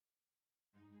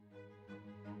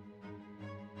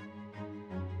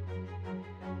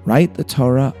Write the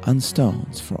Torah on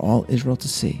stones for all Israel to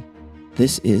see.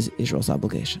 This is Israel's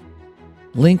obligation.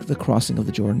 Link the crossing of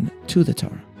the Jordan to the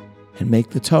Torah, and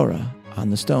make the Torah on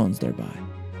the stones thereby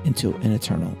into an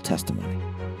eternal testimony.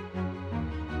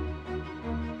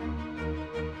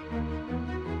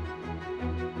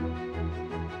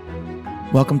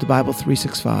 Welcome to Bible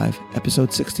 365,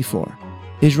 Episode 64,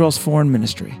 Israel's Foreign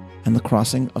Ministry and the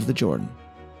Crossing of the Jordan.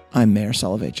 I'm Meir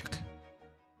Soloveichik.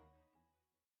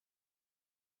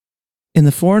 In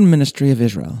the foreign ministry of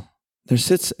Israel, there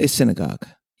sits a synagogue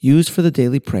used for the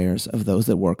daily prayers of those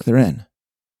that work therein.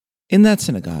 In that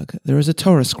synagogue, there is a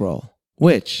Torah scroll,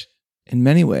 which, in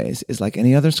many ways, is like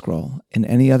any other scroll in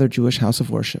any other Jewish house of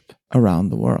worship around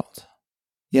the world.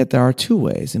 Yet there are two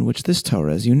ways in which this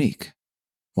Torah is unique.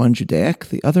 One Judaic,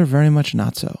 the other very much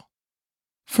not so.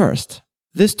 First,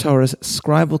 this Torah's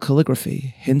scribal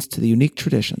calligraphy hints to the unique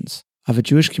traditions of a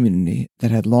Jewish community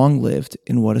that had long lived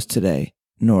in what is today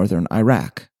northern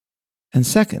Iraq. And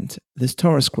second, this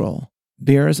Torah scroll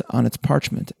bears on its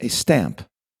parchment a stamp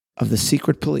of the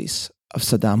secret police of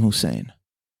Saddam Hussein.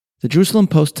 The Jerusalem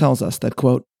Post tells us that,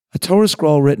 quote, a Torah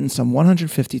scroll written some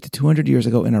 150 to 200 years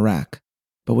ago in Iraq,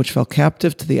 but which fell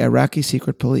captive to the Iraqi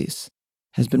secret police,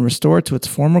 has been restored to its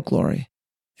former glory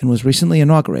and was recently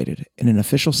inaugurated in an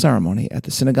official ceremony at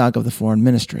the Synagogue of the Foreign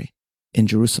Ministry in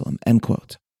Jerusalem, end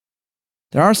quote.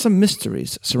 There are some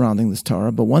mysteries surrounding this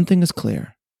Torah, but one thing is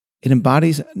clear. It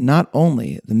embodies not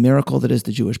only the miracle that is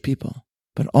the Jewish people,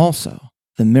 but also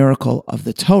the miracle of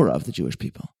the Torah of the Jewish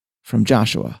people, from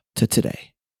Joshua to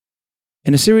today.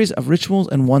 In a series of rituals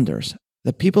and wonders,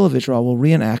 the people of Israel will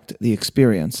reenact the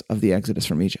experience of the Exodus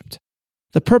from Egypt.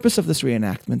 The purpose of this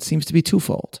reenactment seems to be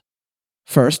twofold.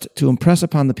 First, to impress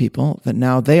upon the people that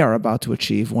now they are about to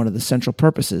achieve one of the central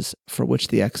purposes for which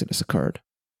the Exodus occurred.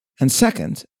 And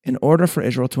second, in order for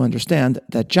Israel to understand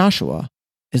that Joshua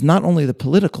is not only the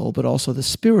political but also the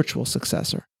spiritual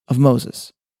successor of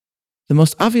Moses. The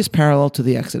most obvious parallel to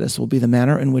the Exodus will be the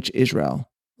manner in which Israel,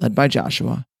 led by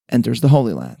Joshua, enters the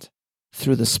Holy Land,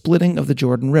 through the splitting of the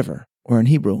Jordan River, or in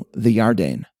Hebrew, the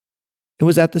Yarden. It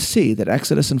was at the sea that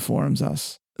Exodus informs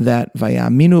us that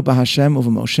Vayaminu b'Hashem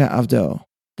u'v'Moshe avdo,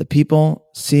 the people,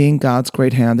 seeing God's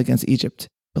great hand against Egypt,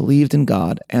 believed in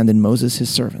God and in Moses his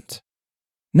servant.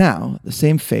 Now, the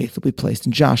same faith will be placed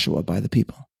in Joshua by the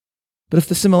people. But if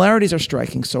the similarities are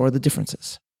striking, so are the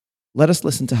differences. Let us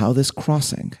listen to how this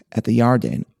crossing at the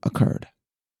Yarden occurred.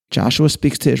 Joshua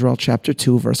speaks to Israel, chapter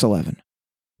 2, verse 11.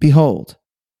 Behold,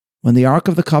 when the ark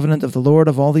of the covenant of the Lord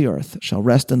of all the earth shall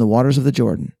rest in the waters of the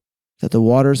Jordan, that the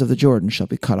waters of the Jordan shall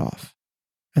be cut off.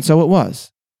 And so it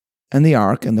was. And the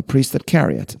ark and the priests that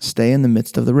carry it stay in the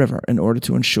midst of the river in order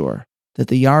to ensure that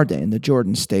the Yarden, the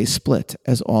Jordan, stays split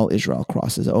as all Israel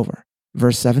crosses over.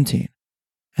 Verse 17.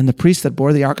 And the priests that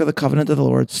bore the ark of the covenant of the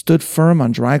Lord stood firm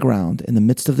on dry ground in the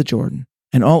midst of the Jordan,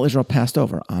 and all Israel passed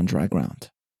over on dry ground.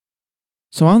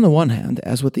 So on the one hand,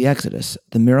 as with the Exodus,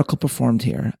 the miracle performed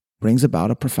here brings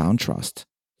about a profound trust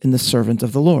in the servant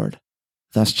of the Lord.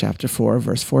 Thus chapter 4,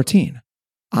 verse 14.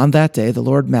 On that day the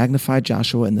Lord magnified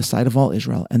Joshua in the sight of all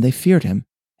Israel, and they feared him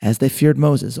as they feared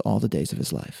Moses all the days of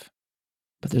his life.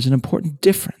 But there's an important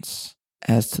difference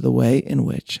as to the way in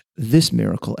which this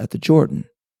miracle at the Jordan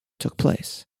took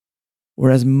place.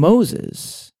 Whereas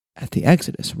Moses, at the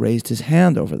Exodus, raised his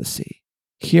hand over the sea,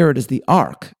 here it is the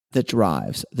ark that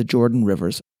drives the Jordan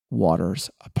River's waters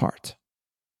apart.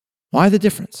 Why the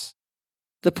difference?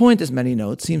 The point, as many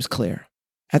note, seems clear.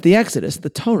 At the Exodus, the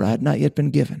Torah had not yet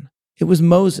been given. It was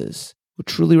Moses who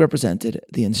truly represented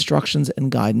the instructions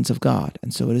and guidance of God,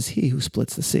 and so it is he who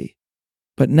splits the sea.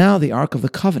 But now the Ark of the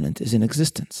Covenant is in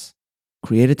existence.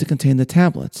 Created to contain the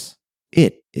tablets,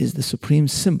 it is the supreme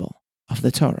symbol of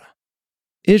the Torah.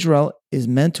 Israel is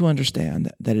meant to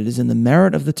understand that it is in the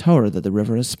merit of the Torah that the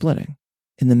river is splitting,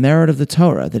 in the merit of the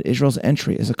Torah that Israel's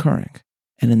entry is occurring,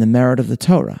 and in the merit of the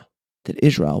Torah that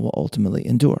Israel will ultimately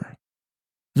endure.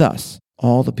 Thus,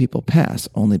 all the people pass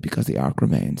only because the ark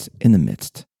remains in the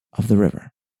midst of the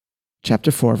river.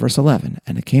 Chapter 4, verse 11,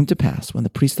 And it came to pass, when the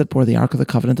priests that bore the ark of the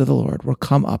covenant of the Lord were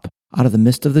come up out of the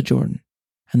midst of the Jordan,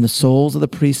 and the soles of the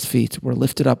priests' feet were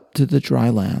lifted up to the dry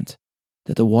land,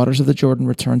 that the waters of the Jordan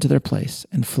returned to their place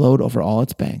and flowed over all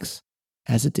its banks,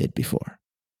 as it did before.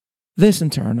 This,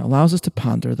 in turn, allows us to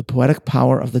ponder the poetic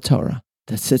power of the Torah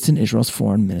that sits in Israel's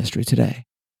foreign ministry today.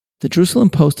 The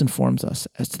Jerusalem Post informs us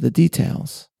as to the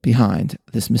details behind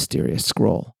this mysterious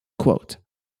scroll. Quote,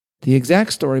 the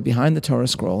exact story behind the Torah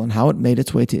scroll and how it made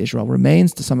its way to Israel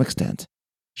remains, to some extent,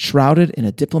 shrouded in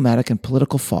a diplomatic and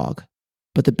political fog,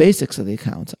 but the basics of the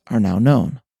account are now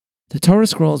known. The Torah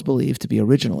scroll is believed to be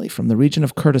originally from the region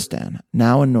of Kurdistan,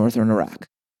 now in northern Iraq.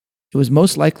 It was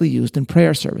most likely used in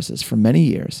prayer services for many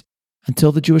years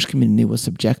until the Jewish community was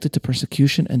subjected to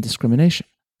persecution and discrimination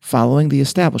following the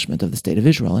establishment of the State of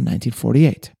Israel in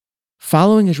 1948.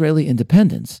 Following Israeli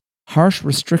independence, harsh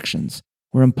restrictions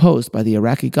were imposed by the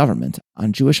Iraqi government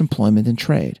on Jewish employment and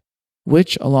trade,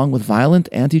 which, along with violent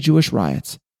anti-Jewish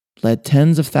riots, led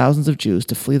tens of thousands of Jews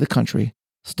to flee the country,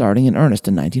 starting in earnest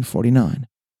in 1949.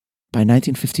 By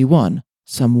 1951,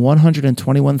 some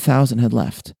 121,000 had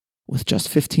left, with just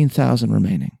 15,000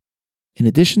 remaining. In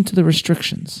addition to the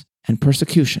restrictions and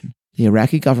persecution, the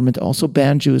Iraqi government also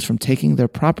banned Jews from taking their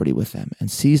property with them and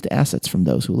seized assets from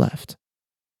those who left.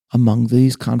 Among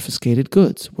these confiscated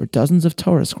goods were dozens of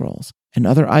Torah scrolls and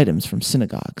other items from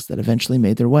synagogues that eventually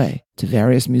made their way to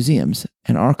various museums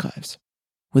and archives.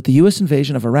 With the U.S.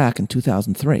 invasion of Iraq in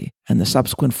 2003 and the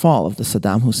subsequent fall of the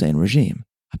Saddam Hussein regime,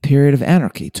 a period of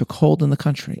anarchy took hold in the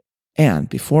country, and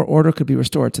before order could be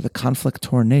restored to the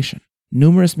conflict-torn nation,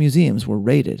 numerous museums were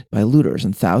raided by looters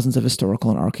and thousands of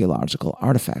historical and archaeological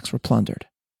artifacts were plundered.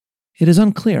 It is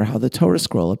unclear how the Torah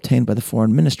scroll obtained by the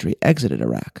foreign ministry exited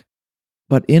Iraq,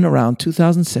 but in around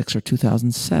 2006 or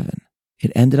 2007,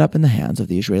 it ended up in the hands of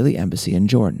the Israeli embassy in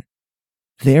Jordan.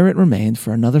 There it remained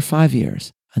for another 5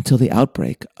 years until the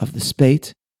outbreak of the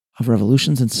spate of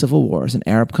revolutions and civil wars in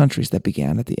Arab countries that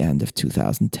began at the end of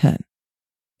 2010.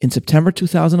 In September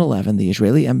 2011, the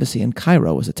Israeli embassy in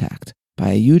Cairo was attacked by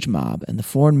a huge mob, and the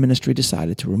foreign ministry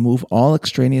decided to remove all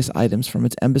extraneous items from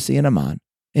its embassy in Amman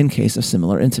in case of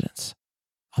similar incidents.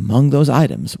 Among those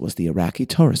items was the Iraqi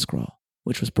Torah scroll,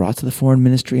 which was brought to the foreign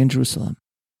ministry in Jerusalem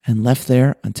and left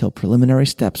there until preliminary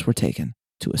steps were taken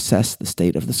to assess the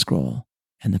state of the scroll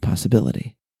and the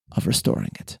possibility of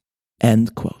restoring it.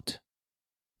 End quote.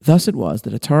 Thus it was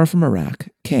that a Torah from Iraq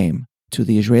came to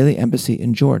the Israeli embassy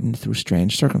in Jordan through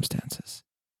strange circumstances.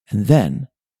 And then,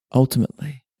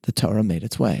 ultimately, the Torah made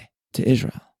its way to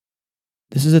Israel.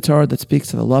 This is a Torah that speaks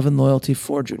to the love and loyalty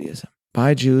for Judaism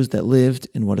by Jews that lived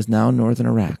in what is now northern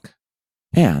Iraq.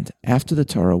 And after the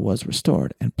Torah was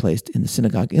restored and placed in the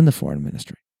synagogue in the foreign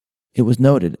ministry, it was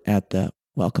noted at the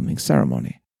welcoming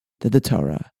ceremony that the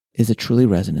Torah is a truly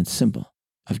resonant symbol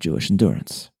of Jewish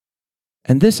endurance.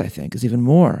 And this, I think, is even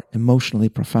more emotionally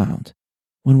profound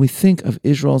when we think of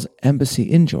Israel's embassy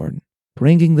in Jordan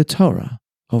bringing the Torah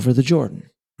over the Jordan,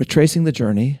 retracing the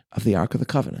journey of the Ark of the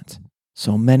Covenant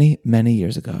so many, many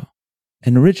years ago,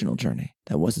 an original journey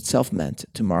that was itself meant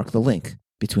to mark the link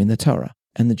between the Torah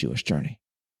and the Jewish journey.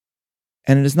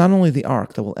 And it is not only the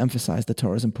Ark that will emphasize the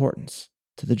Torah's importance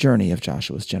to the journey of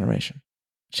Joshua's generation.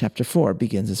 Chapter 4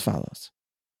 begins as follows.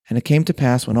 And it came to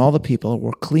pass when all the people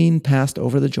were clean passed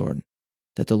over the Jordan,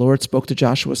 that the Lord spoke to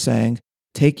Joshua, saying,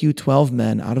 Take you 12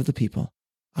 men out of the people,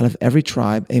 out of every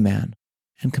tribe a man,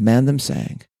 and command them,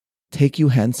 saying, Take you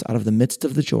hence out of the midst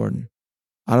of the Jordan,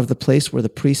 out of the place where the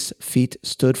priest's feet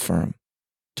stood firm,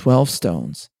 12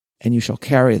 stones, and you shall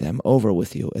carry them over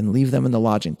with you and leave them in the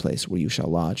lodging place where you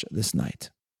shall lodge this night.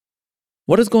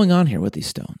 What is going on here with these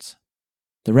stones?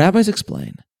 The rabbis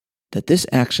explain that this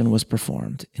action was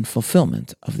performed in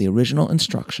fulfillment of the original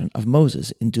instruction of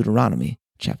Moses in Deuteronomy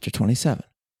chapter 27.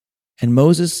 And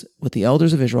Moses, with the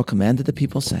elders of Israel, commanded the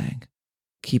people, saying,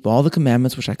 Keep all the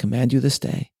commandments which I command you this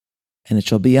day, and it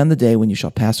shall be on the day when you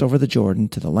shall pass over the Jordan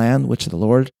to the land which the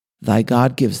Lord thy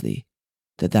God gives thee,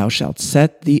 that thou shalt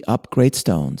set thee up great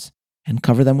stones, and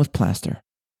cover them with plaster,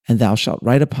 and thou shalt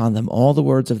write upon them all the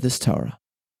words of this Torah,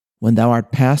 when thou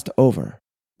art passed over,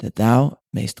 that thou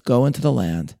mayst go into the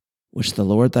land which the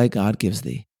Lord thy God gives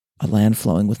thee, a land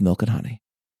flowing with milk and honey.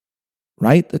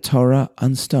 Write the Torah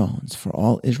on stones for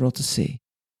all Israel to see.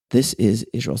 This is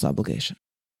Israel's obligation.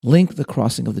 Link the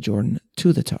crossing of the Jordan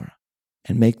to the Torah,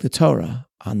 and make the Torah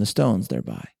on the stones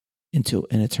thereby into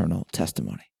an eternal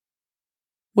testimony.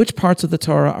 Which parts of the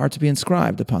Torah are to be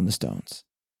inscribed upon the stones?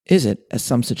 Is it, as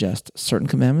some suggest, certain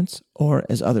commandments, or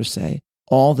as others say,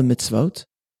 all the mitzvot,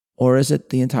 or is it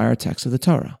the entire text of the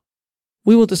Torah?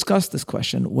 We will discuss this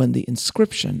question when the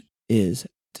inscription is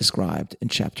described in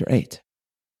chapter 8.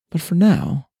 But for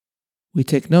now, we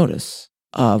take notice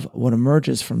of what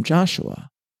emerges from Joshua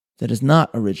that is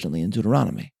not originally in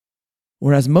Deuteronomy.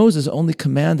 Whereas Moses only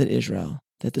commanded Israel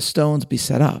that the stones be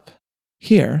set up,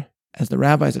 here, as the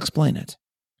rabbis explain it,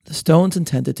 the stones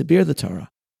intended to bear the Torah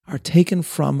are taken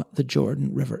from the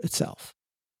Jordan River itself.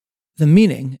 The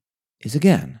meaning is,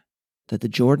 again, that the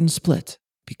Jordan split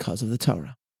because of the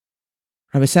Torah.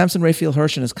 Rabbi Samson Raphael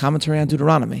Hirsch, in his commentary on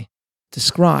Deuteronomy,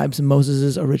 describes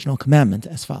Moses' original commandment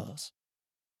as follows.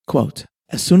 Quote,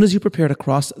 As soon as you prepare to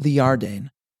cross the Yarden,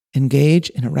 engage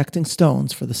in erecting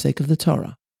stones for the sake of the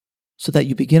Torah, so that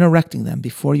you begin erecting them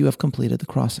before you have completed the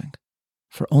crossing.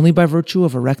 For only by virtue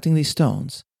of erecting these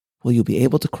stones will you be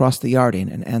able to cross the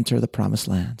Yarden and enter the promised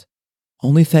land.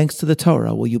 Only thanks to the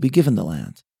Torah will you be given the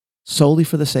land. Solely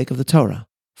for the sake of the Torah,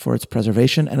 for its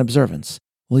preservation and observance,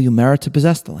 will you merit to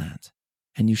possess the land.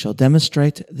 And you shall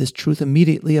demonstrate this truth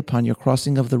immediately upon your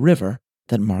crossing of the river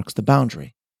that marks the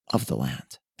boundary of the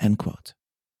land." End quote.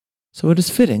 So it is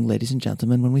fitting, ladies and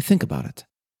gentlemen, when we think about it,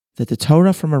 that the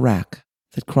Torah from Iraq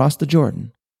that crossed the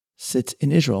Jordan sits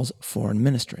in Israel's foreign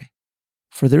ministry.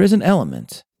 For there is an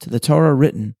element to the Torah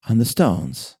written on the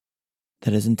stones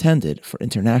that is intended for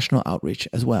international outreach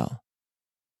as well.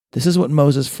 This is what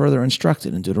Moses further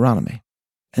instructed in Deuteronomy.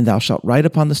 "And thou shalt write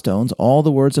upon the stones all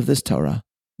the words of this Torah,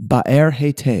 ba'er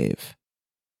hetev,"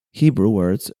 Hebrew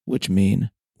words which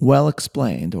mean well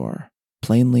explained or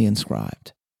plainly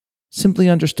inscribed. Simply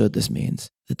understood, this means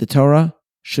that the Torah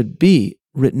should be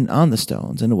written on the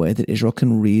stones in a way that Israel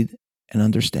can read and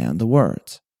understand the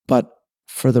words. But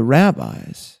for the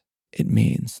rabbis, it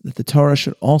means that the Torah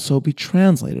should also be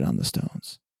translated on the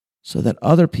stones so that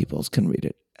other peoples can read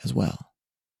it as well.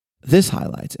 This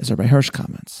highlights, as Rabbi Hirsch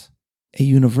comments, a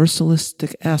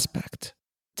universalistic aspect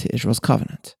to Israel's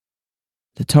covenant.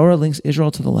 The Torah links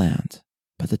Israel to the land,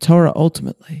 but the Torah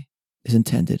ultimately is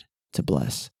intended to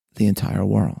bless the entire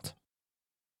world.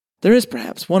 There is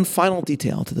perhaps one final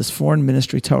detail to this foreign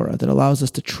ministry Torah that allows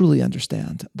us to truly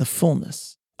understand the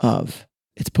fullness of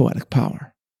its poetic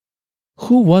power.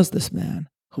 Who was this man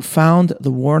who found the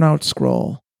worn-out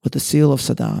scroll with the seal of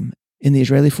Saddam in the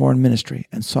Israeli foreign ministry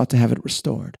and sought to have it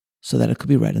restored so that it could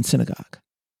be read in synagogue?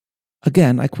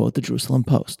 Again, I quote the Jerusalem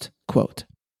Post, quote,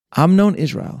 "Amnon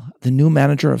Israel, the new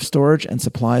manager of storage and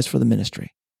supplies for the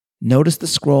ministry, noticed the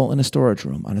scroll in a storage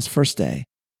room on his first day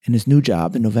in his new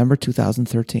job in November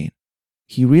 2013.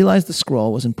 He realized the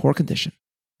scroll was in poor condition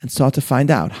and sought to find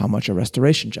out how much a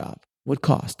restoration job would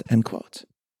cost," end quote.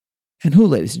 And who,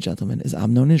 ladies and gentlemen, is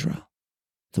Amnon Israel?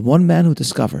 The one man who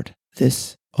discovered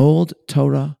this old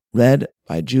Torah read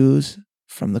by Jews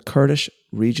from the Kurdish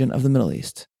region of the Middle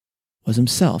East was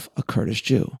himself a Kurdish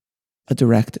Jew, a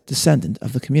direct descendant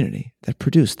of the community that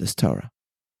produced this Torah.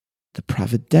 The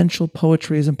providential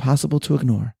poetry is impossible to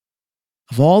ignore.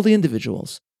 Of all the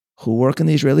individuals who work in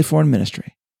the Israeli foreign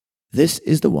ministry, this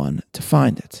is the one to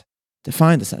find it, to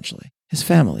find essentially his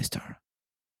family's Torah.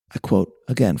 I quote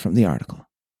again from the article.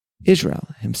 "Israel,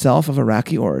 himself of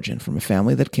Iraqi origin from a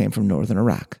family that came from northern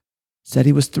Iraq, said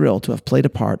he was thrilled to have played a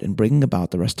part in bringing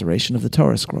about the restoration of the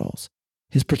Torah scrolls.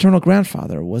 His paternal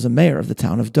grandfather was a mayor of the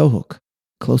town of Dohuk,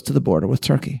 close to the border with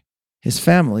Turkey. His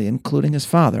family, including his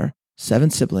father, 7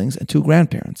 siblings, and 2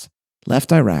 grandparents,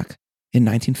 left Iraq in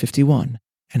 1951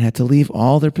 and had to leave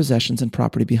all their possessions and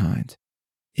property behind.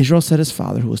 Israel said his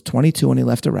father, who was 22 when he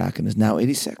left Iraq and is now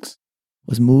 86,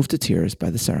 was moved to tears by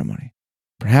the ceremony.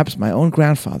 Perhaps my own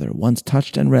grandfather once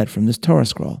touched and read from this Torah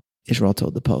scroll," Israel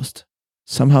told the Post.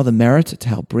 "Somehow the merit to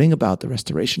help bring about the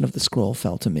restoration of the scroll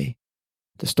fell to me.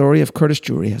 The story of Kurdish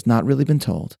Jewry has not really been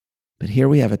told, but here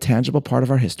we have a tangible part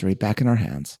of our history back in our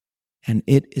hands, and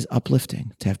it is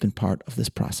uplifting to have been part of this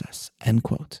process." End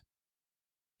quote.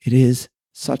 It is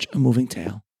such a moving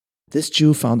tale. This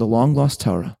Jew found a long-lost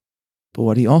Torah, but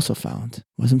what he also found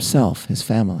was himself, his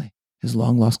family, his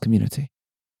long-lost community.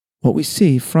 What we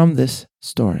see from this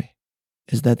story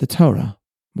is that the Torah,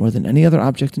 more than any other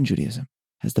object in Judaism,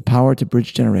 has the power to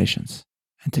bridge generations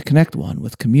and to connect one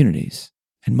with communities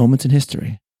and moments in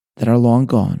history that are long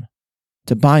gone,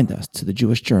 to bind us to the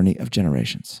Jewish journey of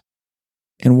generations.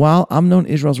 And while Amnon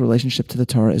Israel's relationship to the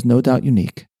Torah is no doubt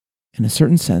unique, in a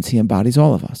certain sense he embodies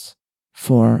all of us,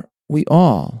 for we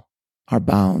all are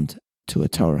bound to a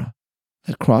Torah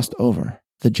that crossed over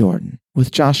the Jordan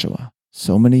with Joshua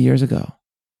so many years ago.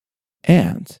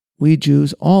 And we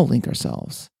Jews all link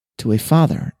ourselves to a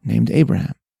father named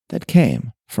Abraham that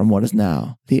came from what is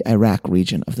now the Iraq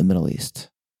region of the Middle East.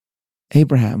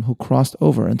 Abraham who crossed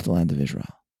over into the land of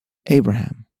Israel.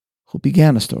 Abraham who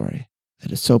began a story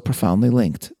that is so profoundly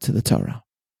linked to the Torah.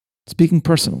 Speaking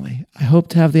personally, I hope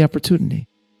to have the opportunity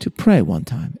to pray one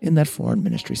time in that foreign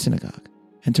ministry synagogue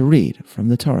and to read from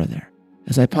the Torah there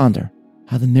as I ponder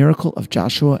how the miracle of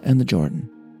Joshua and the Jordan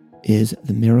is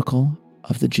the miracle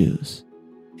of the Jews,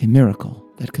 a miracle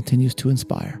that continues to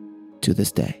inspire to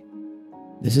this day.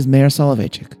 This is Meir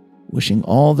Soloveichik, wishing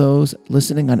all those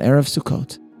listening on Erev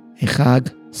Sukkot a Chag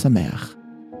Sameach,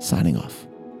 signing off.